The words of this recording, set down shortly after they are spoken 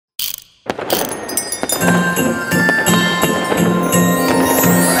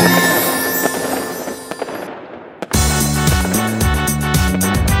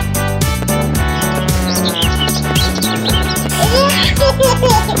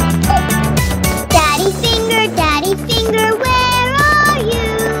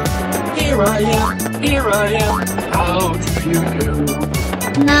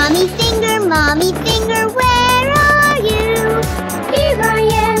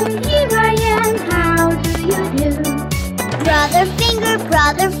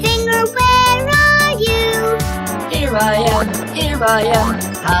here I am,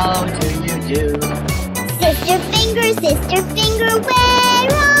 how do you do? Sister finger, where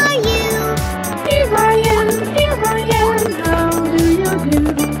are you? Here I am, how do you do?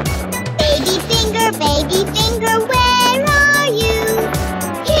 Baby finger, where are you?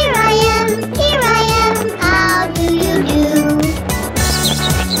 Here I am, how do you do?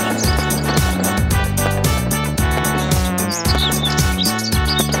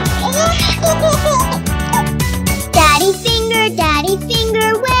 Daddy finger,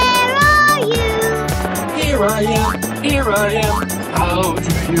 where are you? Here I am, how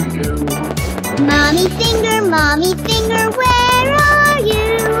do you do? Mommy finger, where are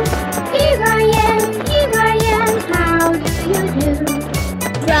you? Here I am, how do you do?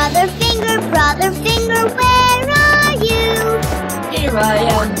 Brother finger, where are you? Here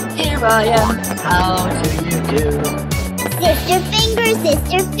I am, how do you do?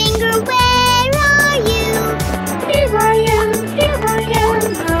 Sister finger, where are you? Here I am,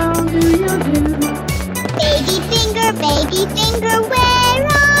 how do you do? Baby finger, where